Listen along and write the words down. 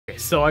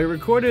So I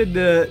recorded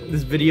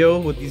this video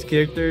with these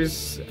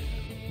characters,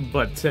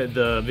 but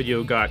the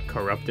video got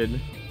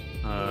corrupted.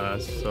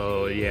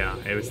 So yeah,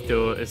 it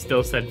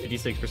still said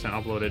 56%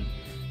 uploaded,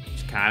 which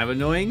is kind of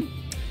annoying.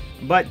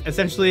 But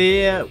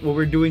essentially, what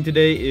we're doing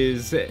today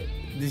is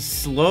these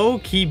slow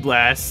key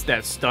blasts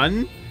that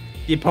stun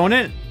the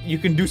opponent. You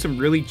can do some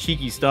really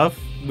cheeky stuff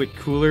with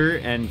Cooler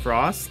and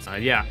Frost.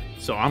 Yeah,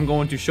 so I'm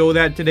going to show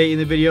that today in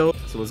the video.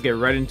 So let's get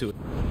right into it.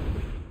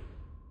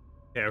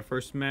 Okay, our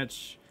first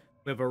match,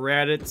 we have a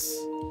Raditz.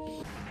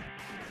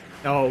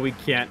 Oh, we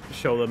can't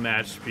show the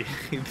match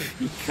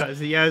because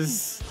he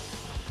has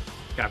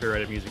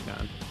copyrighted music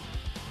on.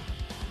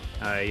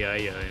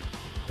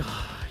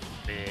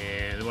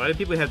 Man, why do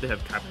people have to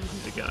have copyrighted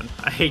music on?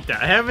 I hate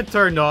that. I have it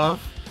turned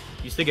off.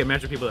 You still get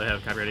match with people that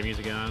have copyrighted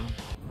music on.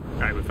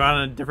 Alright, we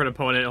found a different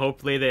opponent.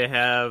 Hopefully they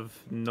have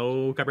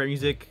no copyright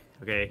music.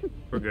 Okay,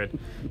 we're good.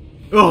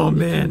 Oh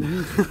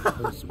man.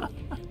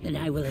 Then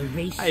I will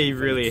erase I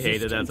really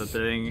hate it, that's a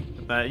thing.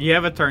 You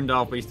have it turned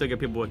off, but you still get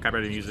people with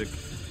copyrighted music.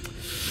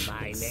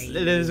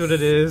 It is what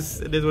it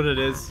is. It is what it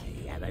is.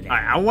 Alright,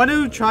 I want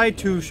to try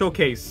to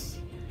showcase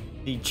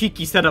the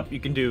cheeky setup you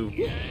can do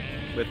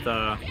with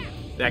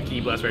that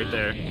key blast right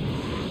there.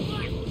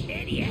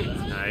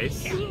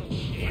 Nice.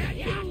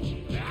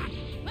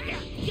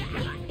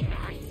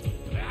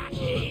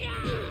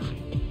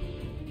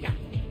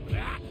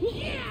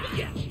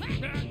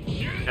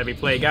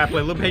 Gotta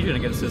play a little patient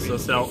against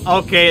this so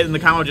okay, and the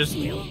combo just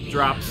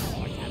drops.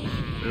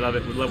 We love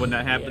it. We love when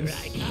that happens.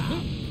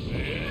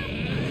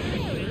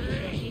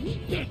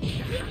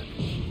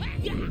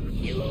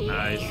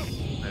 Nice.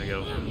 There we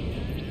go.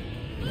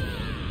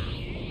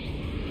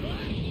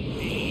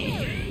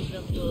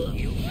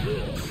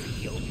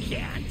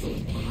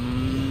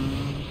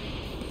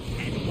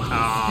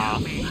 Ah, I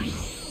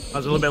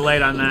was a little bit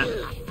late on that.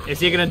 Is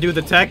he gonna do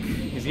the tech?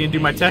 Is he gonna do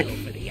my tech?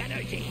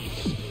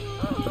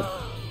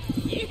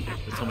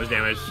 So much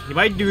damage. He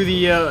might do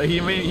the he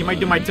might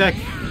do my tech.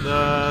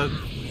 Oh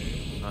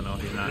no,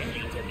 he's not.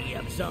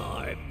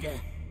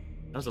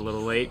 That was a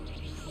little late.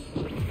 I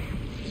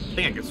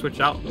think I could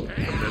switch out from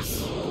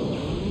this.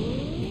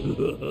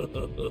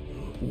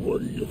 What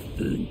do you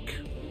think?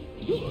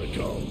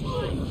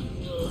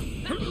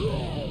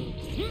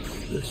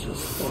 This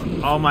is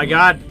fun. Oh my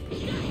god.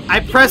 I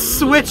pressed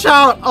switch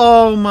out.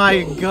 Oh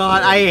my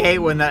god. I hate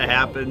when that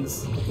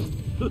happens.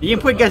 The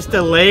input gets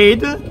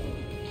delayed.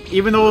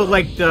 Even though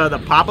like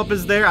the pop-up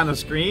is there on the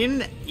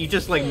screen, you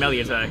just like melee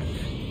attack.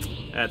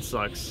 That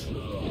sucks.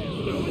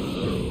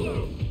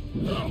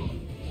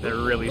 That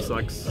really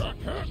sucks.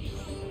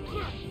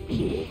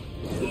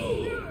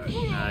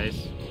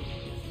 Nice.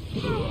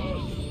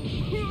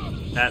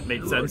 That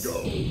made sense.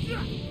 Here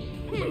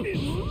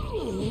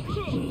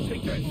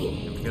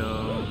we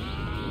go.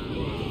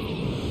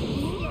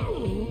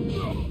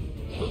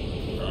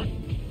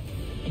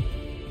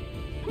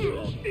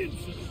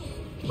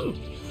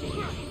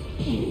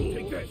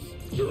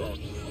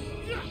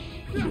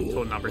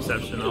 Total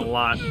non-perception a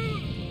lot.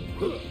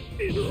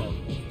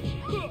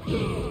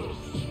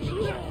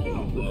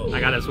 I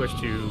gotta switch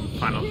to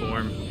final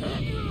form.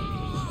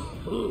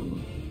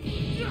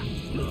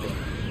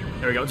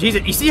 There we go.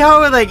 Jesus, you see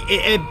how like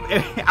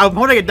I'm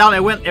holding it down.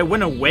 It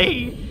went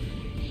away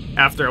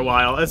after a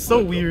while. That's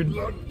so weird.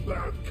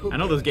 I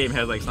know this game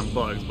has like some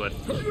bugs, but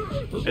I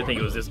didn't think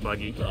it was this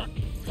buggy.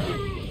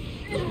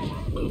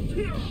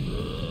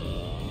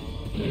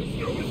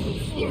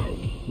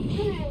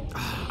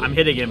 I'm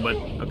hitting him, but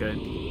okay.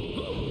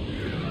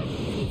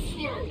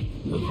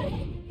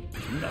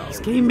 This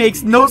game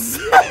makes no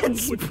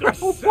sense, bro.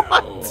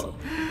 What?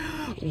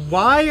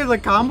 Why are the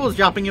combos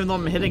dropping even though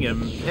I'm hitting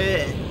him?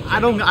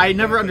 I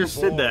never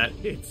understood that.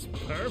 It's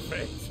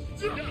perfect.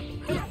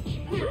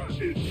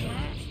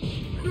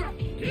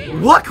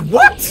 Look,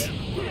 what?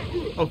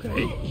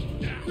 Okay.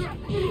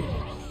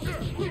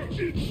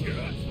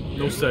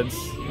 No sense.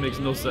 Makes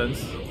no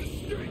sense.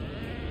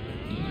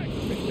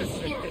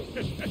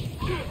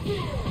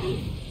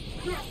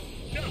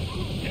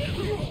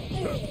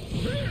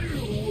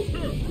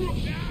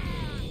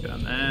 Get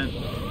on that.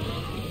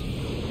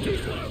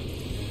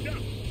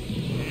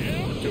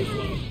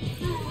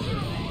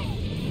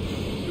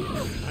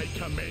 I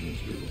commend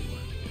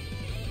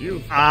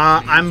you.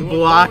 I'm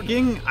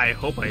blocking. I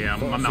hope I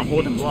am. I'm not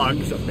holding block.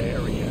 Use a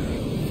barrier.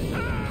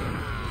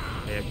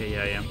 Okay,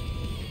 yeah, I am.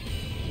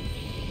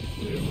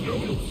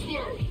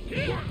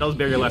 Those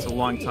barrier lasts a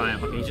long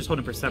time. Okay, he's just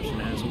holding perception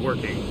and it's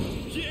working.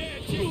 He's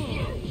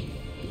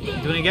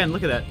doing it again.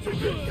 Look at that.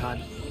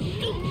 God.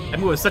 That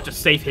move was such a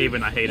safe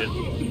haven. I hate it.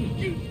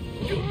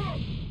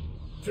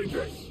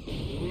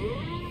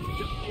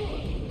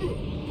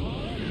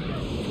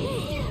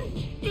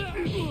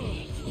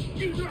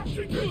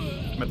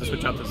 I'm about to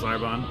switch out to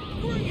Zarbon.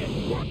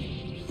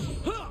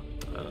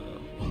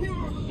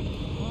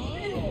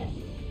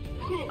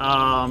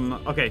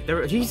 Okay,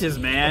 there. Jesus,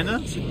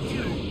 man.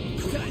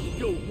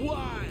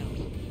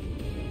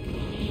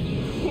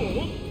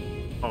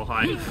 Oh,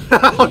 hi.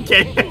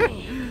 Okay.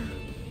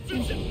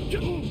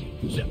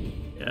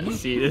 Yeah,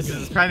 see, this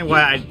is kind of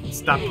why I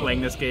stopped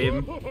playing this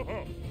game.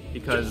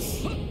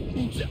 because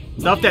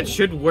stuff that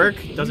should work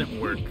doesn't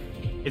work.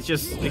 It's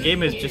just the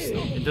game is just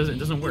it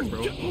doesn't work,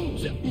 bro.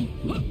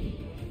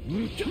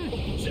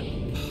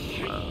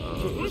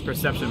 This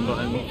perception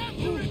button.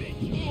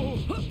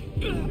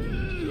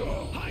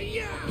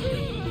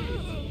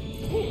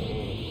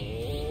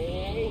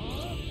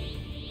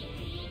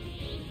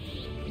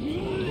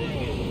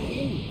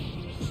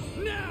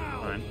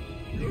 Fine.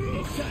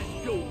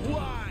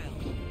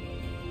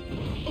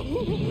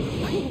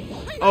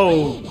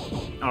 Oh,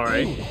 all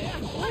right.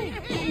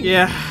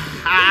 Yeah,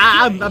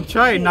 I'm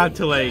trying not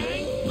to like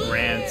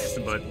rant,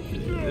 but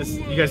this,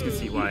 you guys can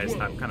see why I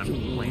stopped kind of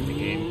playing the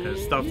game,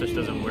 because stuff just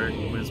doesn't work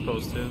when it's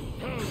supposed to.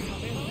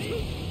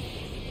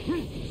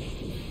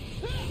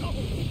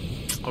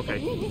 Okay.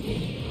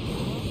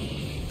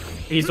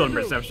 He's on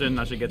perception.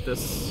 I should get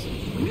this.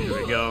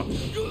 Here we go.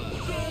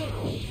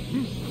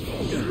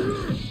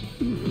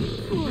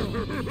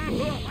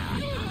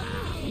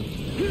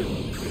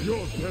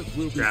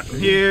 Grab him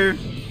here.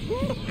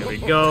 Here we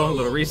go. A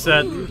little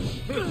reset.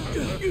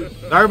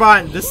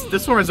 Zarbon.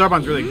 This form of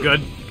Zarbon's really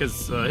good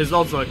because his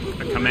ult's a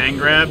command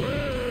grab.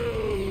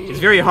 It's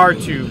very hard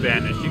to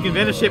vanish. You can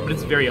vanish it, but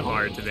it's very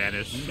hard to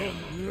vanish.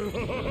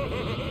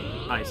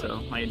 Hi,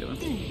 so how you doing?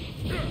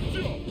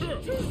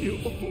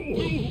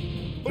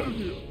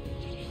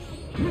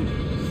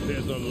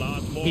 There's a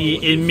lot more.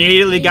 He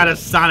immediately got a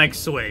Sonic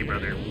Sway,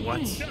 brother.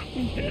 What?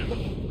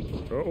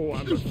 Oh,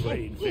 I'm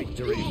afraid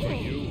victory for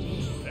you.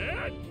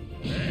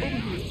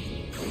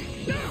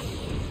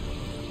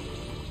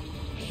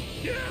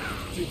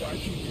 Did I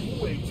keep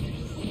you waiting?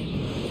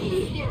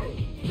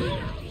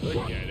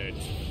 Forget it.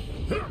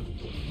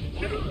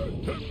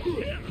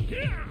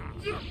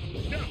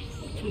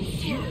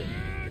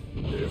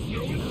 There's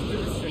no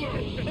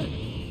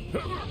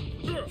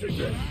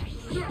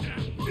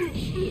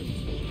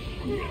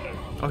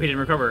Oh, he didn't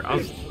recover.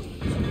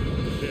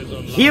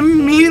 He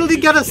immediately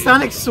got a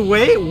Sonic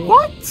Sway?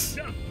 What?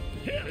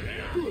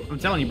 I'm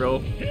telling you,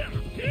 bro.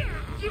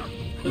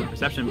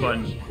 Perception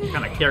button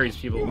kind of carries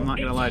people. I'm not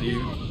gonna lie to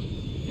you.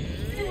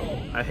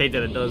 I hate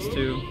that it does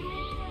too.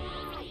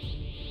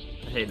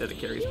 I hate that it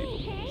carries people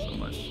so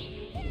much.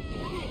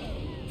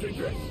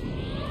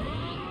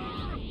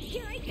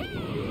 Here I come!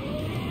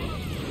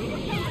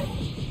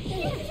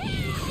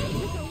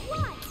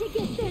 To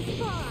get this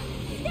far.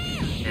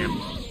 Damn,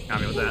 got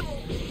me with that.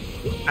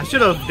 I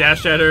should have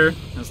dashed at her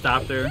and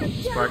stopped her,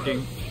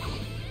 sparking.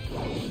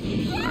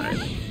 Alright,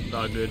 it's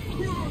all good.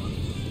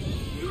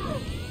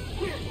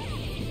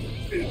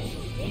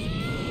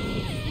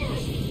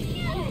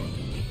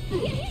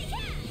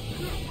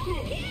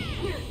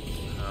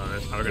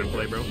 That's how we're gonna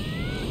play, bro.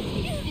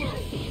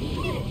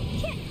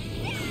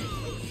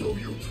 So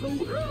you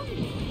told her.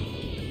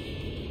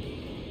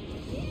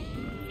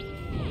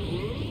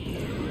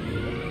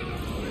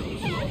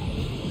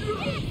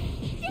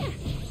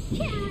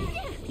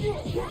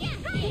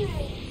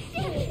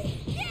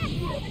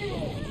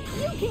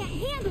 You can't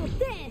handle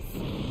this!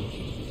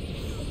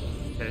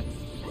 Okay.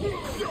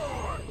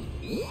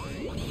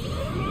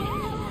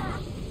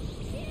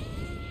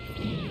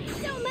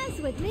 Don't mess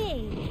with me!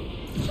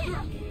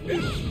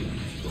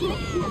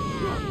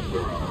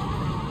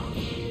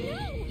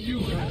 You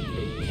have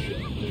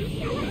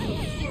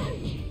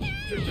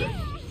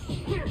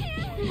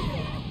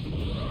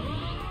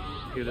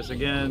Do this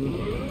again.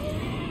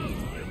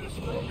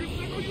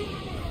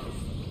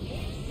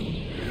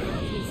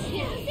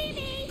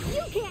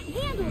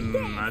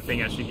 I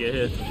think I should get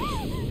hit.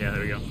 Yeah,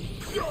 there we go.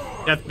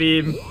 Death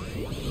beam.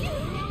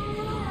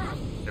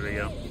 There we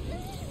go.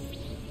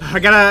 I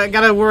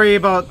gotta worry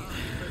about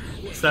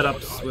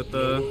setups with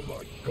the.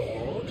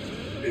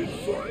 Did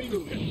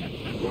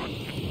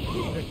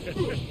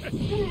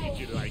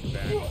you like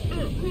that?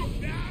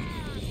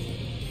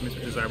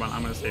 Mr. Zarbon,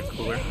 I'm gonna save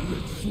cooler.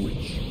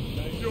 Switch.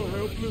 You're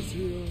helpless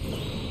here.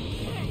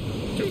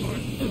 Too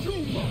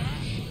much.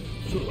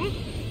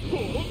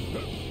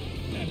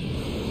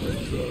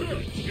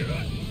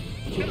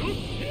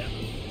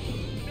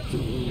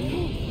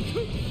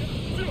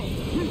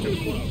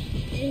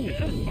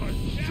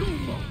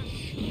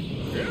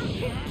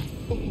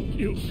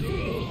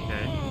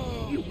 Okay.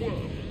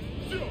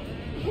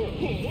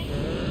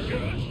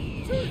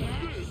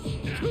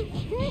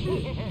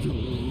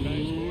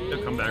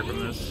 He'll come back from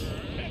this.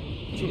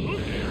 Did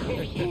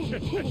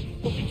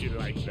you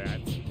like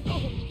that?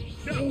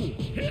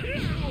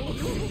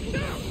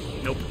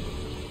 Nope.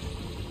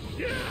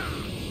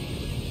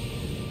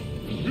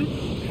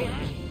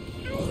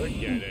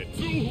 Forget it.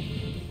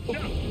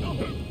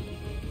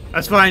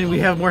 That's fine. We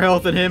have more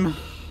health than him.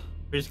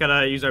 We just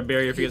gotta use our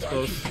barrier if he gets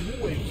close.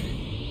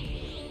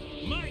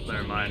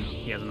 Never mind.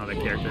 He has another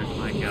character.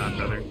 My god,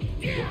 brother.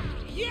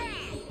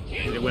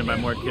 They win by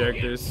more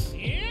characters.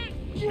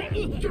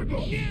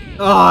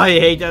 Oh, I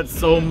hate that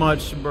so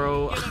much,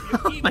 bro.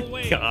 Oh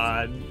my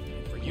god.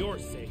 For your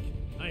sake,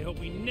 I hope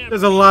we never.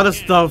 There's a lot of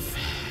stuff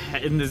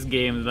in this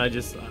game that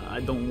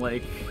I don't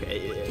like.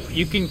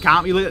 You can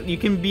you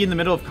can be in the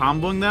middle of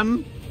comboing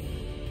them,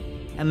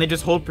 and they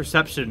just hold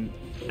perception,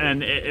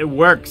 and it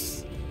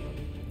works.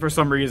 for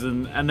some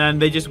reason, and then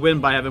they just win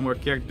by having more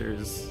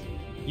characters.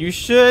 You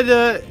should,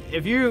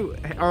 if you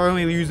are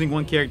only using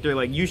one character,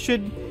 like, you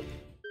should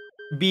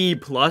be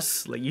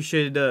plus, like, you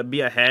should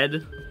be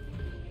ahead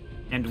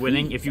and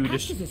winning if you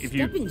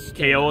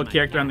KO a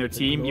character on their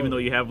team, even though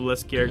you have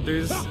less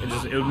characters.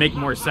 It would make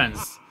more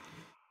sense.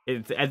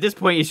 At this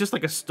point, it's just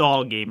like a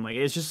stall game. Like,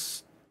 it's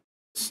just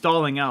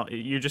stalling out.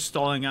 You're just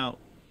stalling out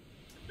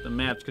the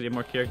match because you have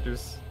more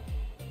characters.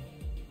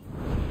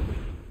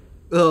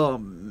 Oh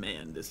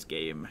man, this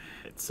game.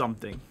 It's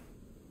something.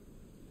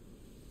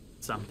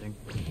 Something.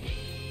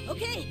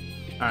 Okay.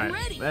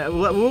 Alright.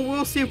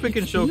 We'll see if we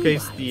can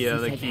showcase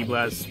the Ki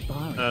Blast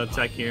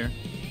tech here.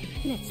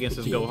 Against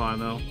this Gohan,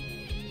 though.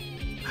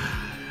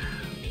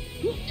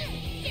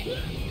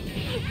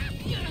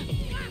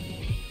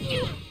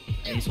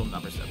 He's holding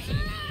down perception.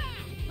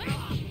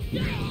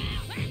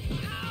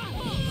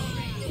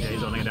 Yeah,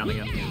 he's holding it down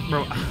again.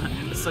 Bro,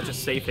 it's such a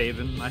safe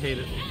haven. I hate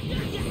it.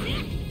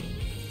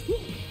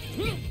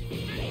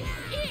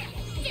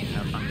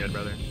 I'm good,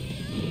 brother.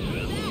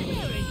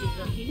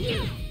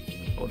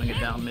 Holding it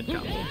down mid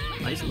combo.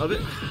 Nice, love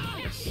it.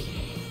 Yes.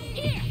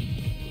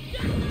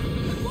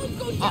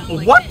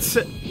 What?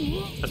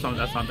 That's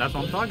what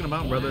I'm talking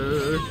about,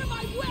 brother.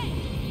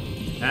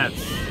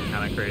 That's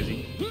kind of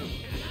crazy.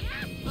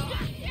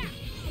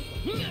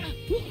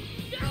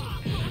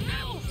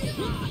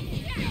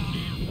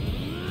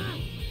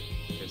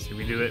 Let's see if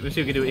we do it. Let's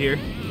see if we can do it here.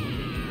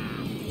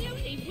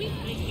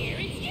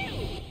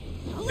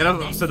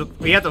 So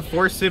we have to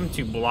force him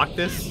to block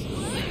this.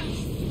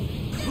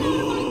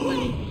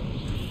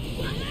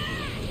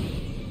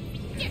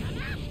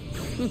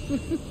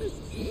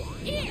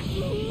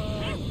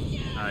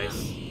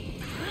 Nice.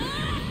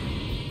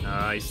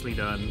 Nicely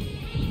done.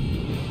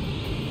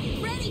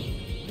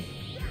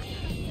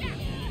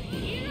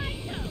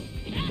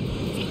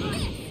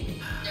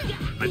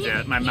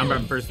 My number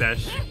first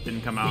dash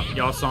didn't come out.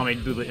 Y'all saw me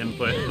do the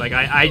input. Like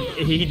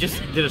he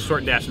just did a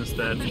short dash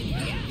instead.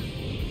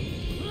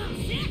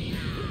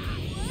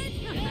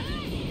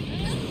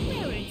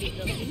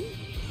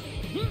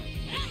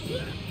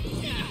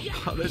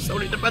 Oh, there's so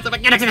many defensive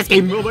mechanics in this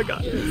game. Oh my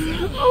god.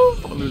 Oh,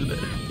 I'm losing it.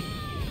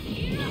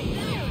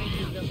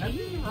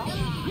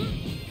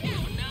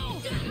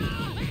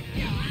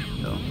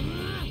 No.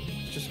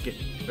 Just get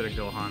rid of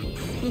Gohan.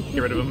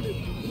 Get rid of him.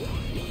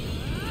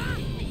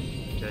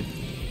 Okay.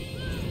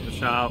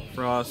 Shout out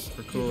Frost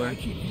for cooler.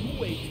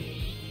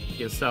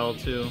 Get Cell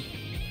too.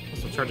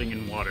 Also charging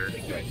in water.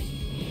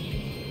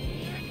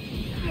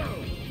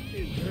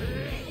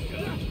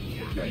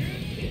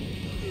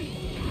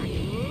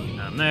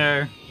 Down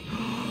there.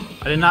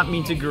 I did not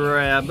mean to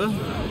grab. Nice.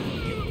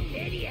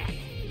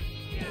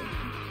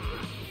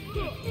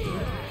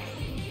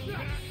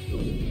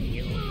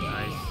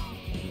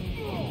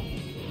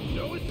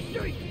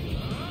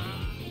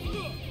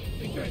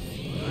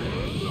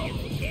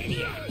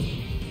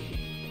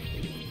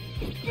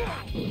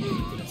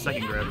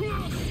 Second grab.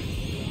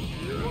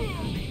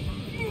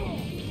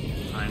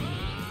 Time.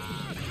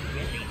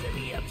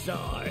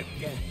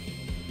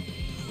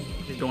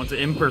 He's going to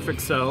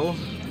imperfect cell.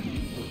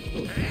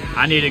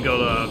 I need to go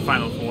to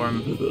Final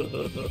Form.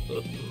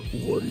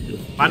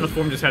 Final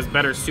Form just has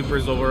better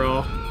supers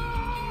overall.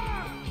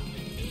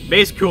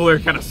 Base Cooler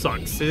kind of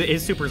sucks.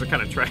 His supers are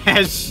kind of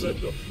trash.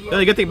 The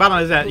only good thing about him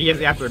is that he has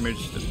the after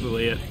image. That's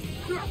really it.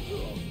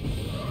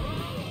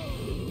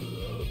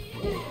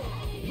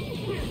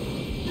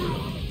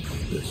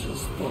 This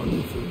is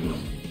fun for me.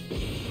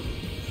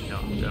 No,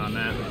 I'm good on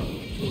that.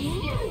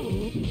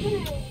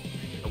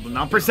 Holding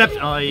down perception.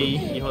 Oh,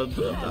 he held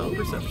down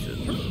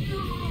perception.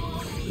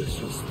 This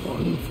is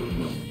fun for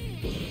me.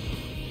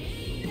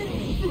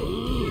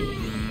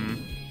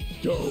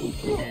 Don't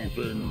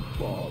even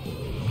bother.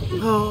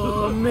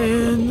 Oh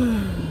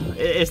man,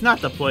 it's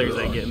not the players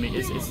that get me.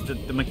 It's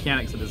the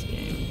mechanics of this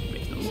game. It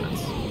makes no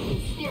sense.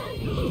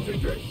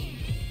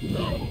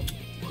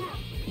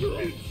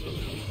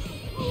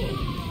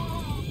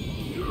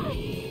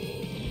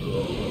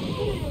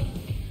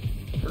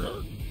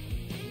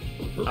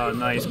 Oh,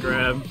 nice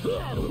grab. For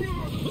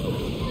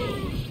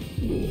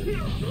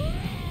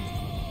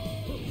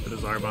the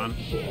Zarbon.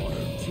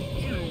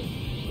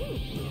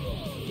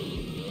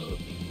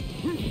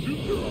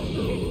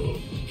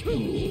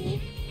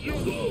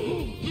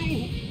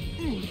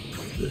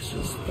 This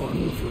is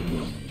fun for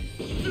me.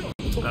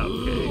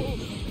 Okay.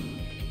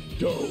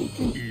 Don't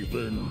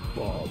even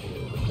bother.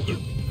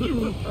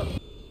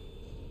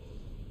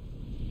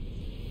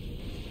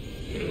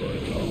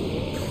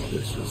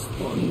 This is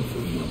fun for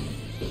me.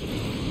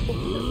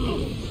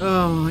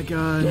 Oh my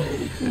god.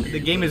 The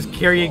game is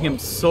carrying him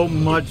so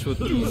much with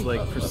these,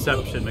 like,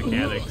 perception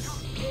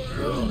mechanics.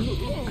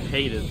 I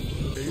hate it.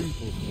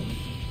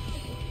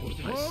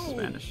 Nice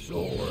Spanish.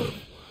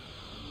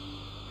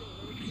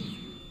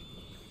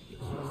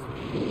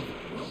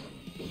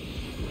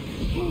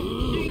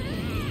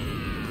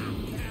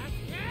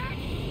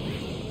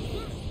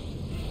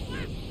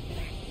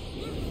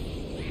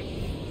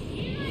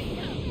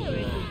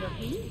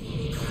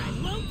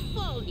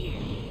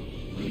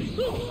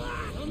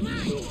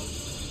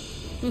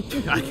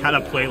 I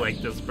gotta play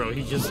like this, bro.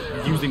 He's just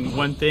using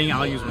one thing.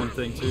 I'll use one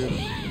thing too.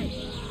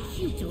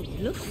 You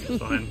don't look so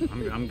Fine.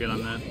 I'm good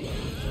on that.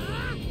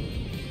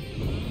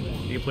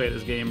 You can play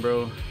this game,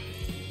 bro.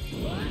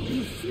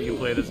 You can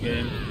play this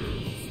game.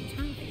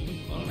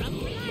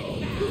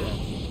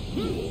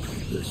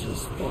 This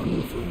is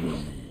fun for me.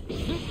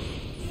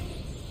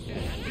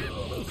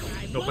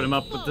 Open him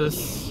up with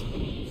this.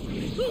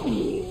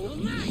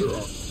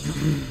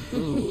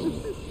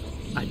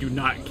 I do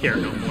not care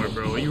no more,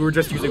 bro. You were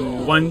just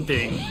using one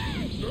thing.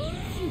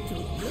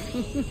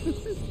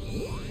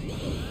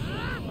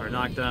 Or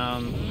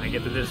knockdown. I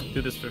get to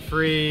do this for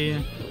free.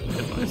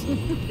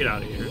 Get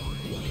out of here.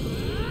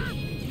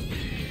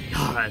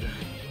 God.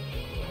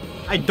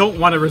 I don't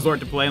want to resort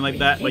to playing like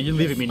that, but you're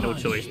leaving me no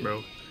choice,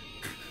 bro.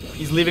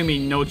 He's leaving me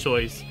no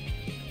choice.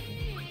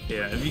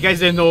 Yeah, if you guys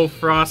didn't know,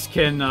 Frost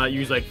can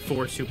use like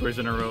 4 supers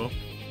in a row.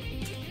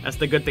 That's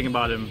the good thing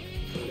about him.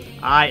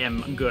 I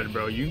am good,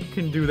 bro. You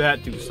can do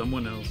that to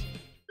someone else.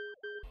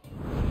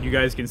 You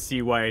guys can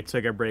see why I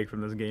took a break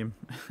from this game.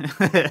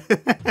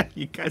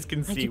 You guys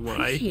can see why. I'd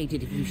appreciate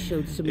it if you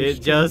showed some It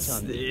restraint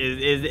just on me.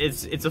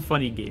 it's a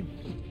funny game.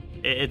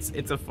 It's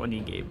a funny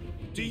game.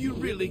 Do you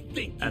really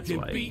think That's you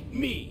can why. beat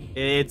me?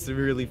 It's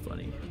really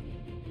funny.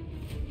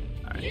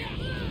 All right.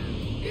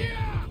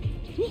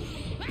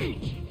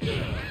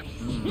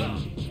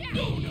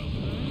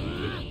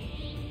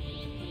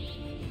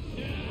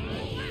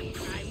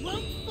 I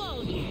won't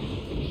fall here.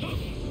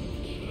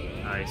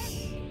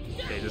 Nice.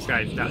 Okay, this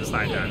guy that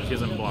side down. He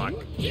doesn't block.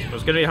 So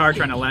it's gonna be hard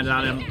trying to land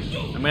on him.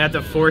 I'm gonna have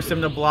to force him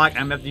to block.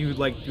 I'm gonna have to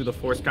like do the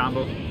force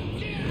combo.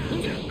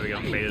 There we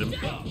go. Baited him.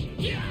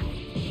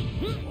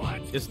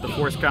 This is the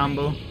force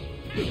combo.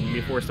 You can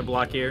be forced to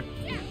block here.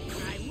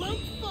 I won't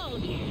fall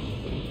here.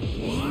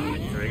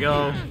 There we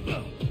go.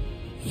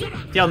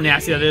 See how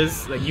nasty that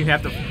is? Like, you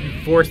have to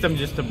force them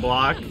just to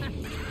block.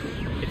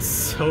 It's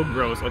so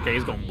gross. Okay,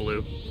 he's going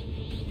blue.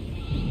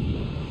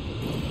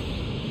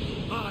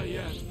 Ah,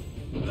 yes.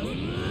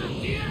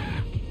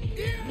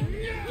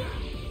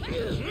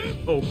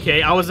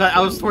 Okay, I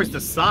was towards the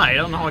side. I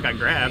don't know how I got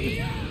grabbed.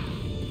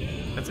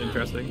 That's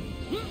interesting.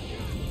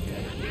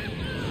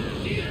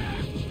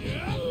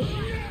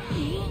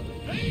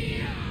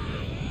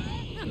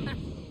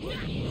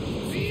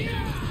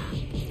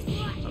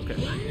 Okay.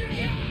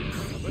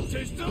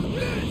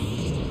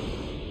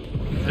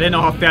 I didn't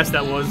know how fast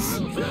that was.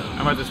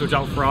 I'm about to switch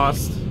out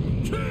Frost.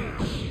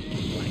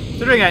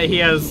 Considering that he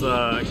has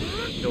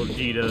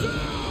Gogeta,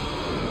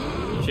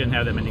 he shouldn't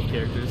have that many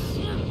characters.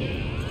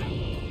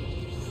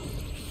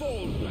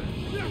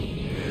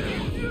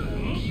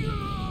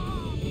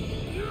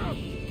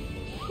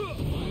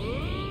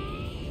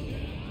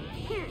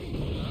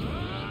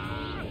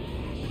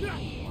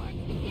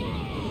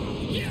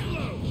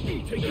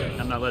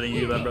 I'm not letting you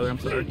do that, brother. I'm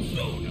sorry.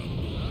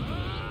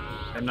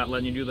 I'm not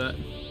letting you do that.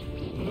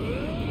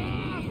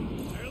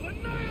 I'll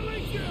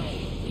annihilate you!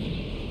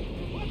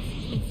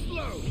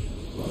 Slow!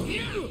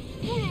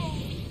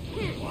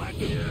 What?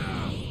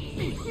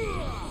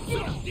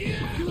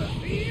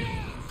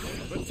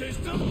 Have a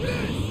taste of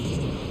this!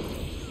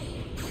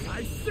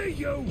 I see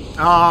you!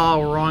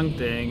 Oh, wrong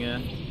thing.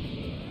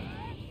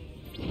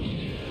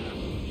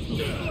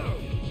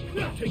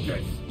 Take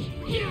this!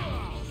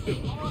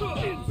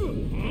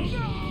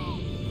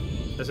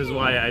 This is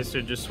why I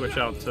should just switch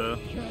out to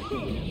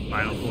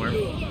final form,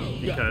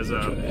 because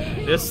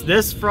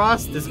this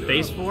Frost, this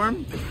base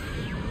form,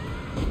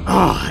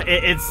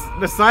 it's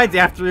besides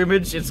after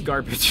image, it's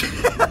garbage.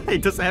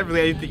 It doesn't have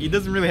really anything. He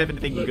doesn't really have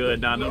anything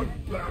good on him.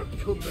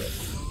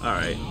 All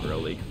right,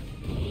 really.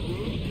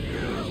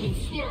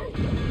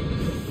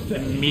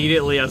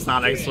 Immediately, a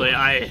Sonic Slay.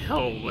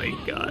 Oh my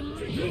god.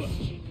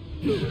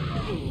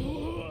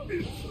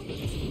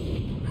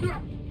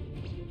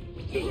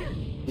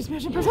 He's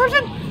mission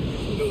perception.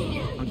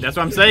 That's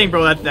what I'm saying,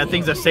 bro. That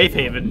thing's a safe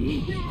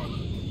haven.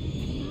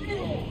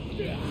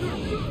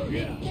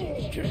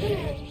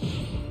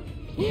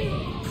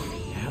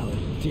 How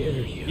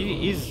dare you?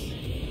 He's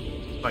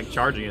like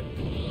charging it.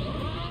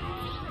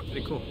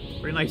 Pretty cool.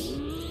 Pretty nice.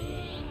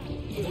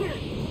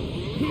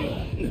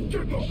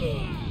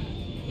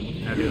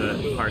 I do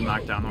the hard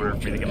knockdown in order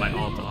for me to get my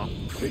ult off.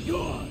 Be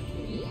gone.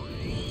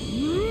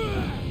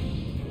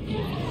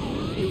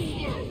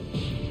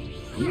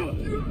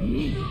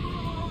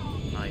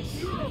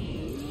 Nice.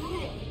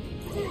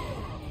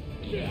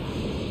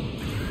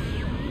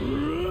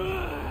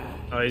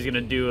 Oh, he's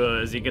gonna do.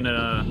 Is he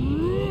gonna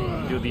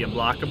do the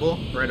unblockable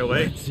right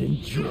away? Let's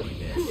enjoy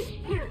this.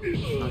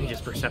 Oh, he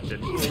just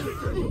percepted.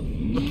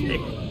 Okay.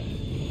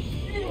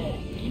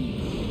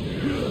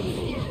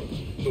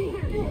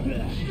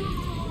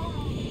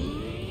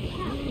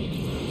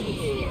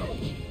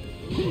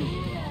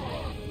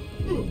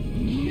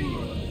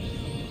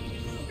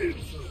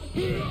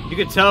 You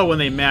could tell when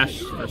they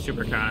mashed for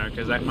super counter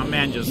because my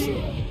man just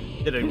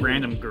did a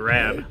random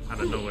grab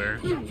out of nowhere.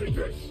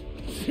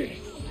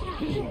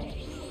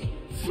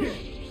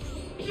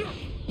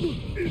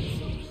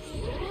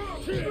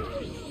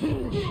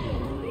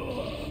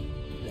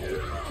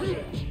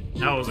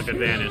 That was a good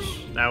vanish.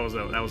 That was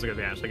a good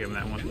advantage. I give him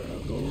that one.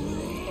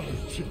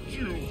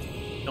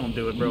 Don't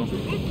do it, bro.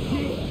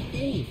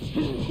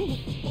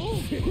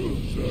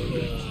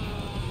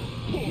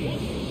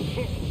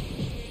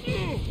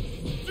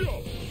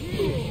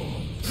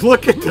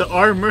 Look at the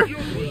armor.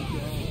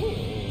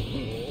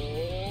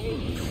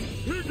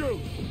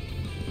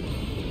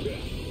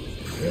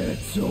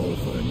 It's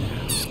over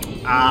now.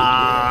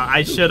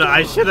 I should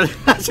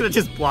have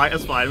just blocked.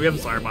 That's fine. We have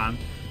Zarbon.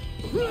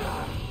 We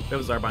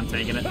have Zarbon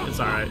tanking it. It's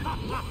all right.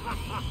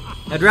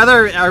 I'd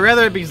rather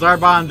it be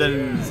Zarbon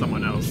than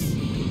someone else.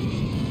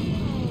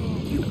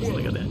 Let's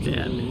look at that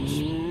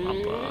damage.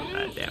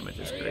 That damage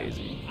is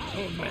crazy.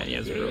 Man, he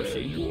has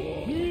Roshi.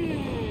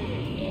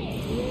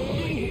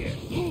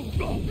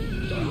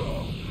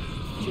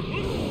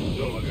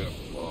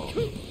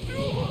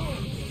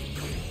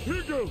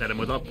 Set him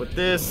up with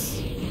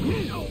this.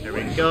 There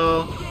we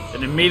go.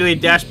 Then immediately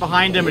dash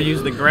behind him and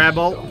use the grab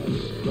ult.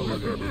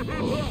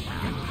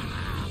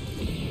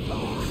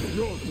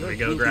 There we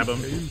go, grab him.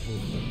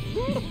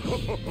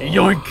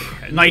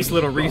 Yoink! Nice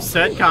little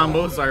reset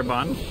combo,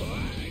 Zarbon.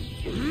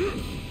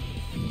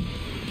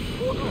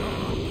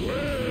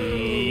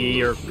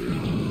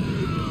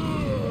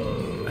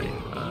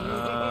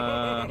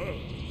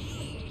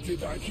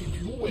 Did I keep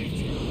you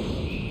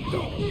waiting?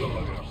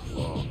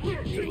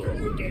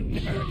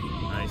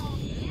 Nice.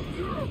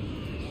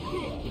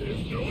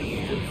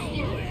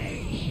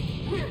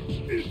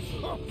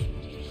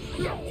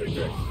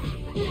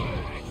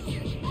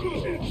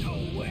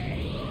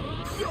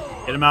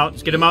 Get him out.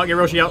 Just get him out. Get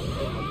Roshi out.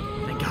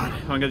 Thank God.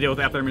 I'm gonna deal with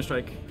Afterburner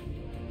Strike.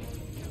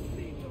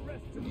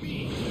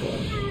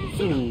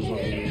 Ooh.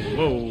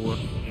 Whoa.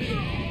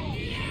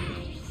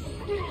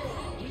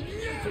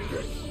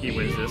 He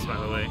wins this, by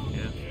the way.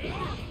 Yeah.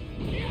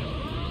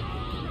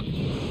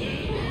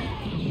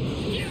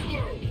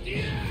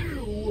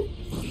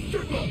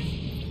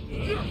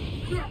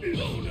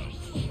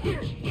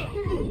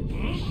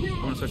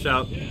 I'm gonna switch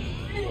out.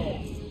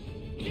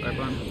 Right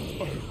button.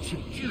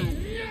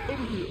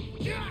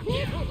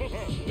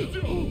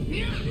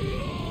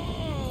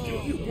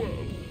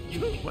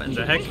 What in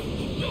the heck?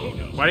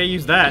 Why do you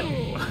use that?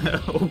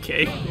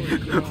 Okay.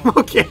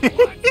 Okay.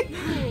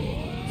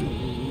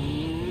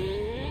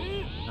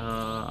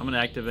 I'm gonna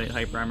activate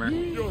Hyper Armor.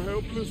 You're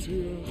helpless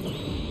here.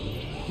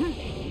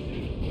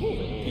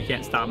 He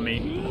can't stop me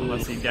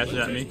unless he dashes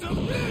at me.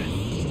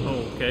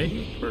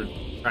 Okay. Or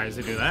tries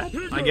to do that,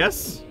 I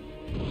guess.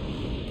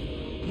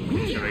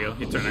 There we go.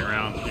 He's turning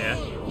around. Yeah.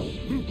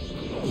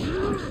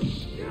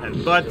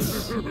 And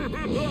butts.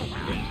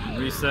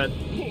 Reset.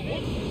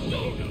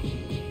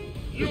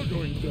 You're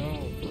going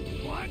down.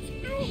 What?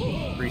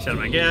 Reset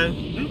him again.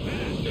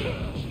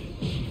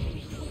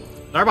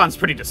 Zarbon's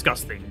pretty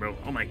disgusting, bro.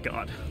 Oh my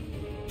god.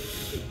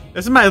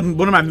 This is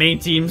one of my main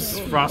teams,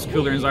 Frost,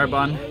 Cooler, and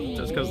Zarbon,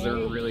 just because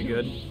they're really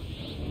good.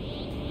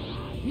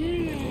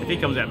 If he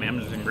comes at me, I'm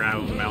just gonna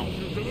grab him out.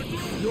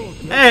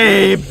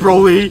 Hey,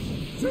 Broly!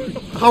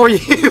 How are you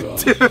doing?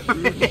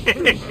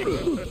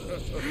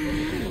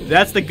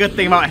 That's the good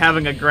thing about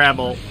having a grab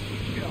ult.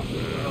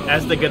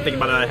 That's the good thing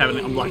about having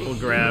an unblockable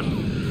grab.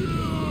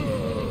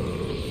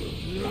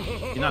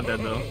 He's not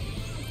dead though.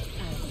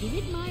 I'll give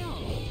it my all.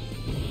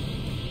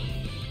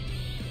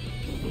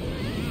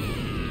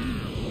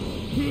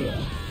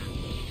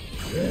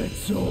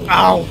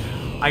 Ow!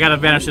 I gotta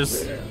vanish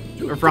this.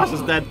 Or Frost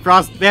is dead.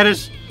 Frost,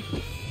 vanish!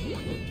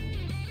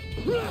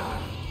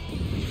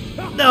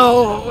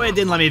 No! It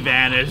didn't let me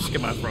vanish.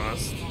 Goodbye,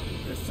 Frost.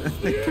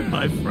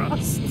 Goodbye,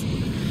 Frost.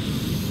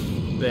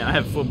 Man, I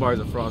have full bars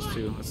of Frost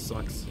too. That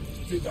sucks.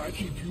 Did I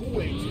keep you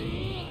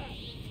waiting?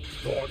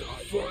 Thought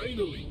I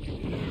finally.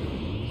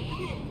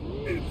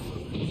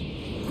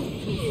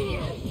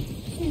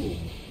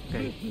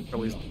 Okay,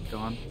 Broly's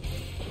gone.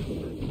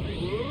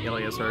 Yellow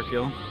SR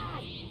kill.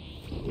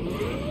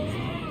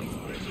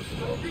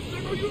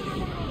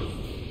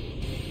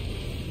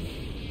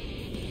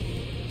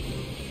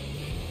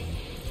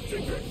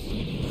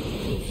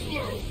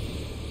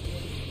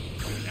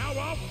 Now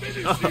I'll finish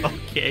you.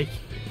 Okay.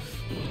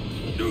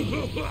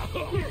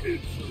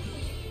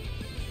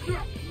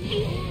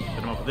 Hit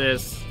him up with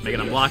this, make it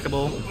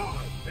unblockable.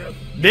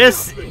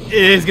 This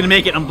is gonna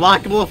make it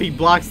unblockable if he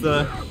blocks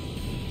the.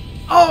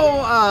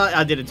 Oh,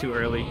 I did it too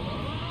early.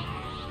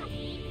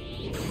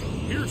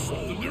 Here's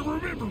something to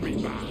remember me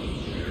by.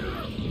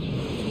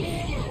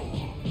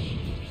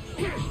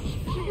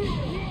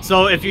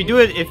 So if you do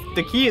it, if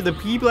the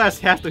P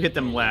blast has to hit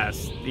them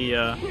last.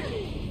 The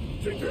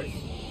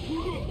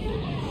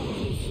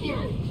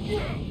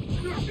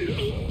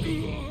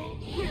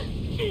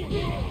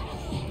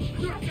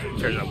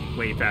turns up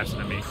way faster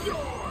than me.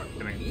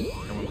 Come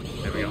on.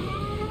 There we go.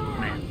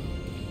 Man.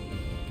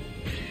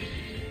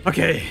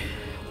 Okay.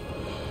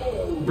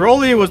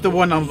 Broly was the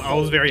one I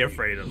was very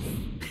afraid of.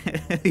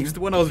 He's the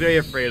one I was very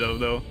afraid of,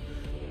 though.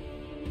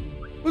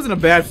 It wasn't a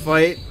bad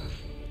fight.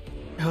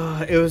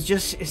 It's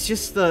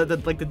just the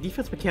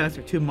defense mechanics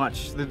are too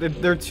much.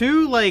 They're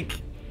too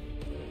like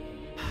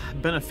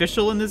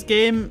beneficial in this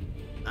game.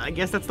 I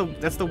guess that's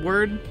the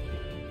word.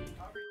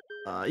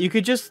 You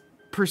could just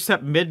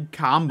percent mid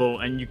combo,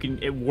 and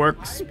it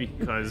works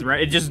because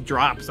it just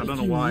drops. I don't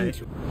know why.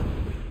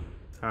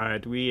 All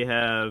right, we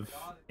have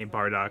a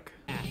Bardock.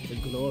 After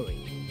glory.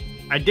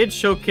 I did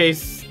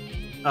showcase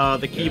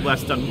the Ki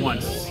Blast done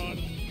once.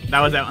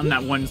 That was on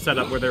that one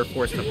setup where they're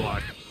forced to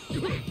block.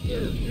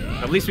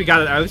 At least we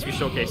got it. At least we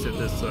showcased it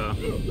this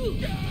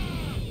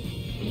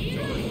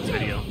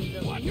video.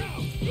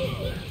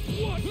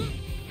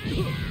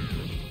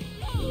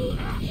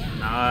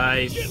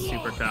 Nice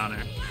super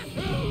counter. I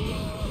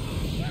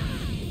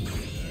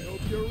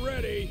hope you're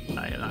ready.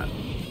 No, you're not.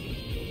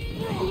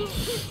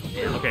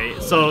 Okay,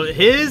 so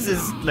his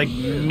is like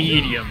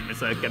medium.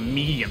 It's like a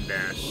medium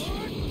dash. I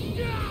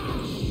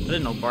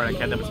didn't know Bardock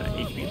had that much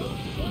HP though.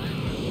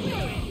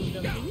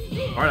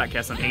 Bardock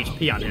has some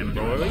HP on him,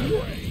 bro.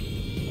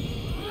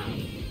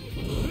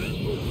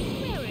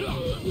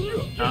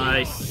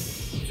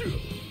 Nice.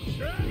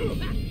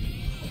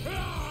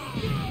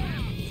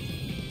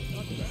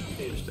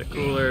 Push the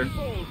cooler.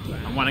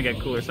 I want to get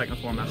cooler second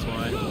form, that's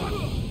why.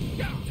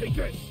 Take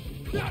this.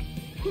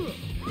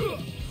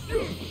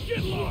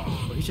 Get lost.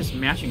 Oh, he's just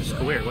mashing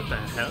square. What the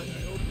hell? I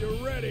hope you're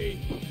ready.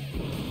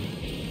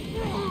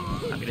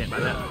 Not getting hit by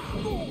that.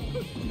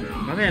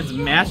 My man's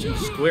mashing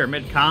square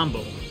mid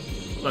combo.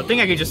 So I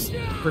think I could just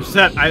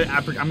percent.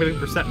 I'm gonna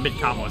percent mid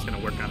combo. It's gonna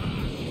work on him.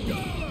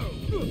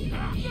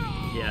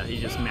 Yeah,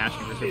 he's just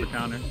mashing for super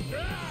counter.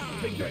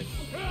 Take this.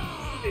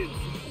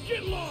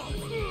 Get lost.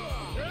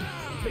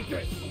 Take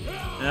this.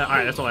 All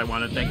right, that's all I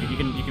wanted. Thank you. You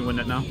can win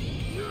that now.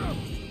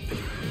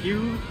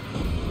 You.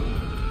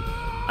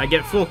 I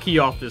get full key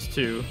off this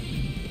too.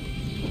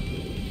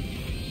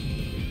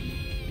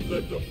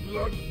 Let the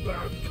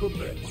bloodbath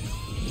commence.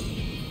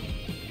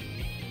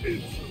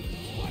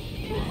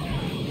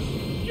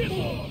 Get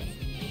lost.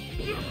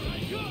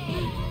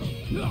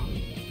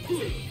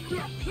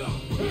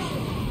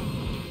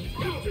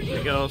 There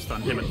we go.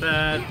 Stun him with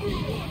that.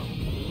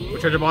 We'll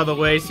charge him all the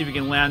way. See if we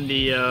can land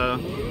the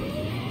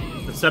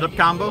setup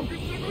combo.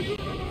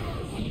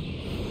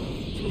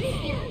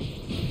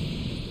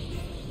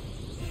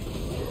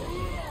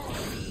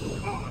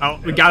 Oh,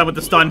 we got him with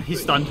the stun.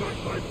 He's stunned.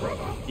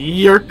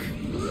 Yerk.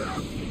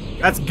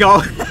 Let's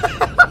go.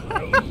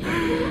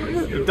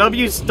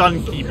 W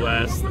stun Ki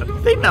Blast. I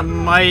think that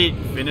might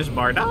finish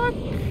Bardock.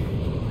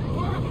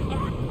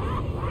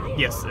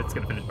 Yes, it's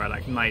gonna finish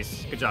Bardock.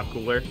 Nice. Good job,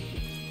 Cooler.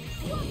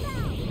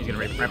 He's gonna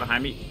right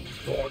behind me.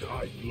 Thought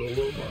I'd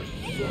lower my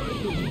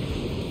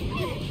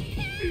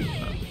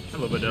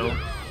Hello, Badil.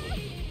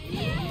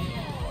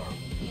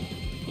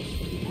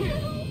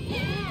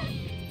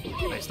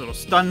 Nice little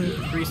stun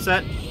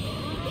reset.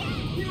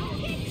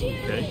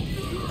 Okay.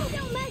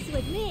 Don't mess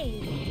with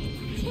me.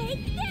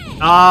 Take this.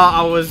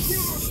 I was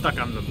stuck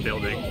on the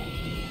building.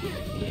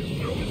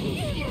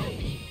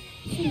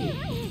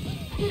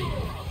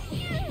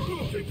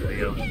 There you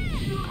go.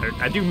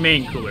 I do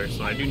main Cooler,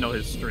 so I do know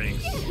his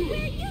strengths.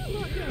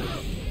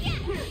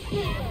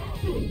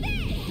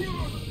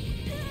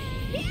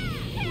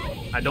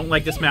 I don't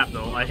like this map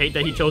though. I hate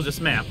that he chose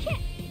this map.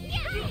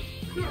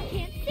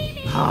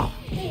 Oh.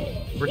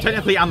 We're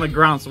technically on the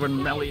ground, so we're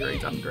melee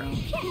right on the ground.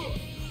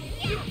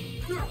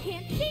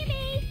 Can't see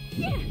me.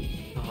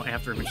 Oh,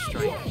 after we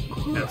strike.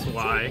 That's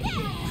why. You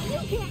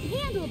can't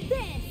handle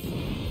this.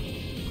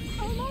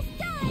 Almost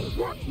done.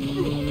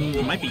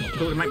 It might be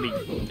Cooler might be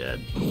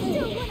dead.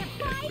 Still wanna Yeah,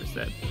 fight? Cooler's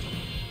dead.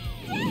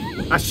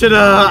 I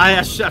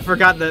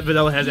forgot that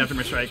Videla has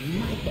after strike.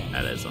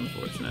 That is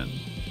unfortunate.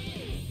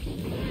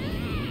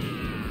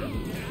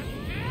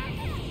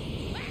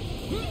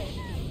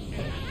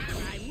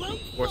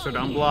 Force her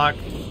down block.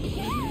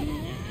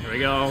 There we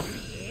go.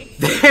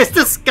 It's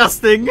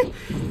disgusting.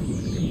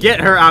 Get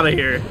her out of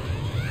here.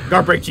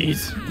 Guard break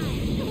cheese.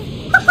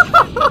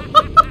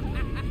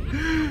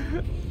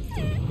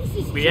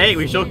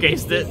 we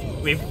showcased it.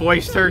 We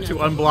forced her to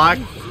unblock.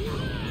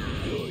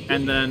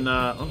 And then,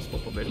 oh,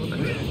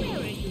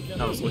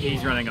 so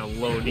he's running a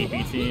low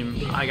DP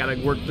team. I gotta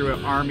work through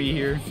an army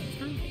here.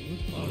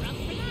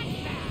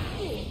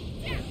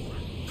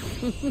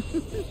 There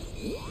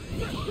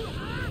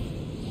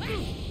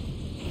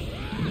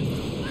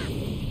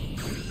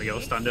we go,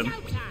 stunned him.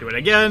 Do it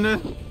again.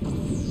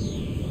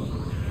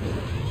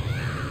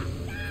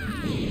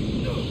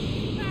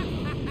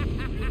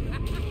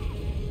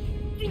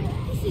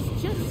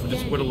 This is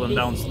Just whittle him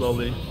down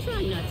slowly.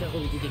 Try not to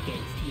hold it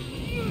against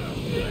me.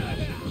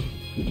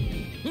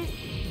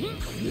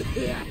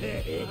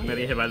 I'm gonna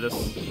get hit by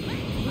this.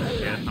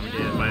 Yeah, I'm gonna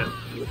get hit by it.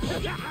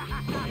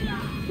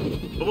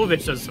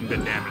 Bobovich does some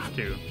good damage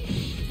too.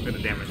 The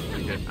damage is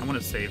pretty good. I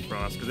want to save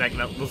Frost because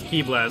those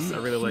Ki Blasts I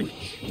really like.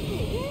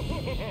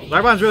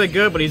 Larbon's really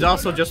good, but he's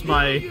also just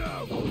my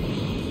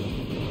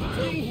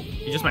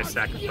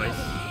sacrifice.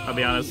 I'll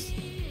be honest.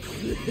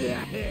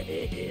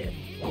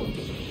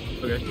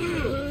 Okay.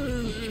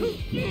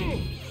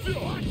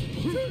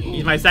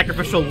 He's my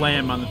sacrificial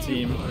lamb on the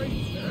team.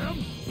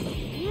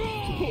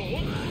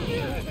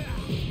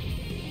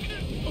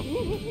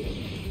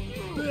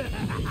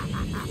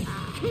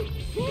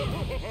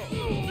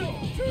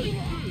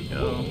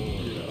 Go.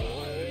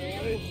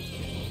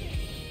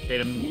 Hit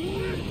him.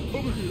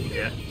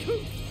 Yeah.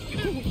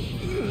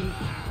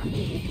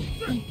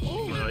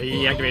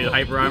 He activated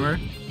Hyper Armor.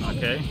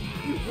 Okay.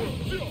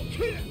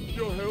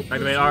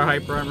 Activate our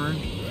Hyper Armor.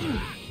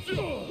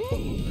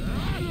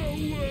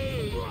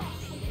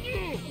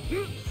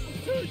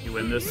 You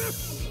win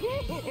this. As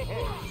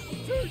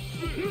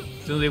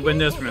soon as we win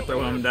this, we're gonna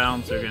throw him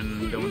down so we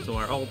can go into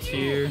our ults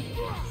here.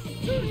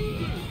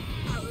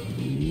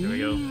 There we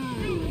go.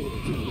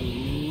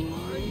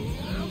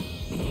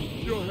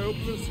 You're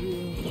helpless here.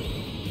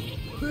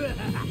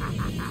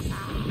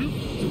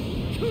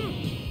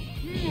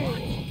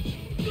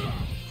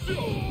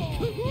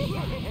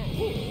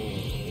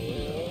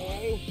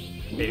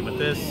 Hit him with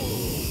this.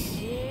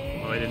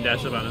 Oh, he didn't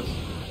dash up on us.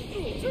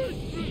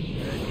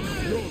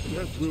 Your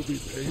death will be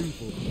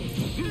painful.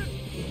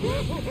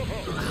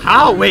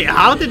 How? Wait,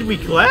 how did we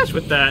clash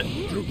with that?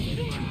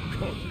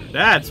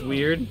 That's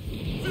weird.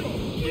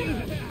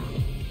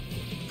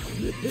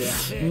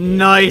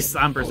 Nice!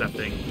 I'm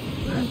percepting.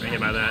 Hit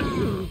by that.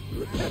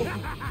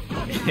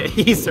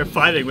 He's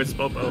surviving with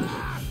Spopo.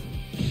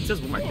 It's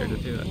just one more character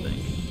too, I think.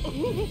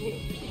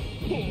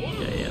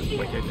 Yeah, it's one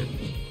more character.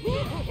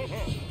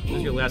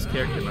 Who's your last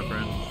character, my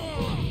friend?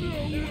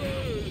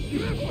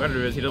 What it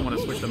is, he doesn't want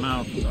to switch them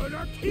out.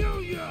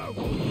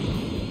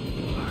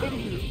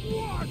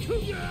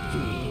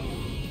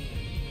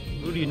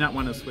 Who do you not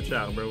want to switch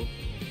out, bro?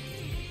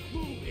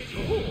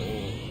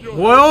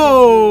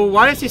 Whoa!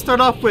 Why does he start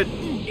off with...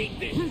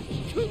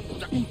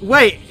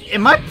 Wait,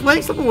 am I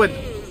playing something with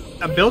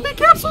ability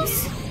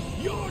capsules?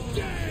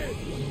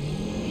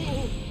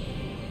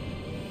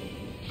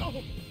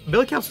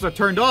 Ability capsules are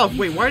turned off.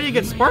 Wait, why do you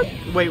get spark?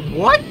 Wait,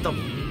 what the...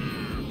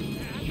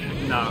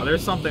 No,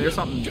 there's something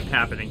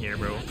happening here,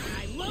 bro.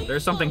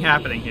 There's something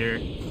happening here.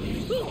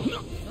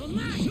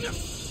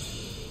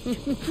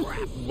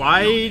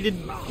 Why did...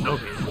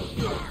 Okay.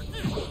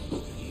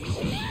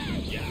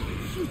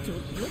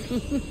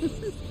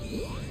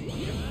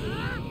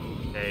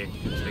 Okay,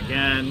 just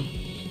again.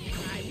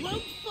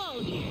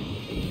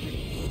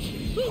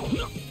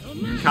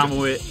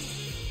 Combo it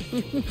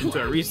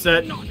into a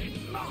reset.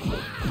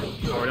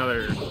 Or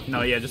another...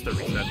 No, yeah, just a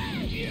reset.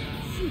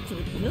 We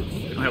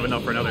don't have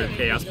enough for another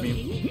Chaos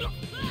Beam.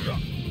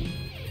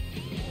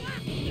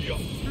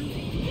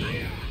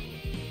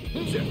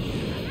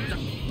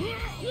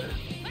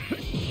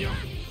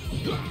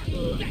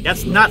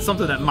 That's not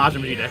something that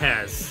Majin Vegeta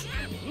has.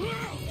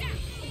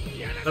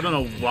 I don't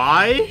know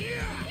why.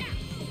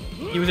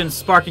 He was in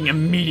sparking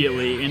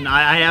immediately, and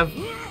I have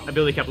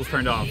ability capsules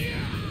turned off.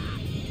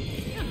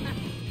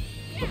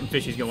 Something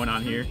fishy's going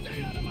on here.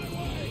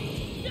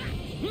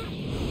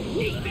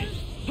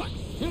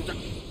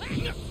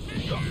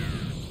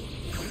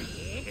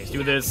 Okay, let's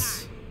do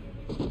this.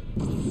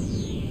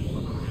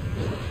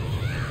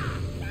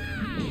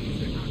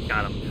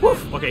 Got him.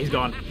 Woof! Okay, he's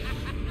gone.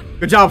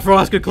 Good job,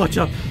 Frost. Good clutch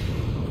up.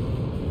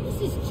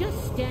 This is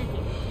just standard.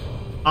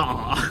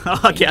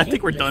 Okay, I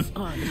think we're done.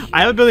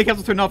 I have ability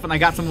capsule turned off, and I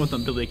got someone with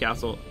an ability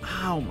capsule.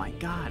 Oh my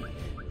god.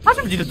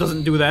 Majin Vegeta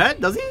doesn't do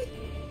that, does he?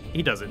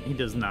 He doesn't. He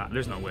does not.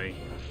 There's no way.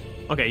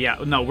 Okay, yeah.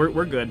 No,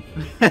 we're good.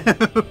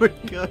 We're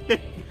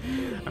good.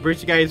 I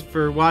appreciate you guys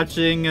for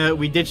watching.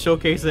 We did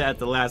showcase it at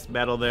the last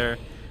battle there.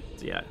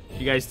 So yeah,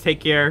 you guys take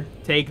care.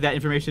 Take that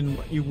information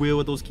you will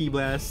with those Ki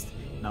blasts,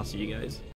 and I'll see you guys.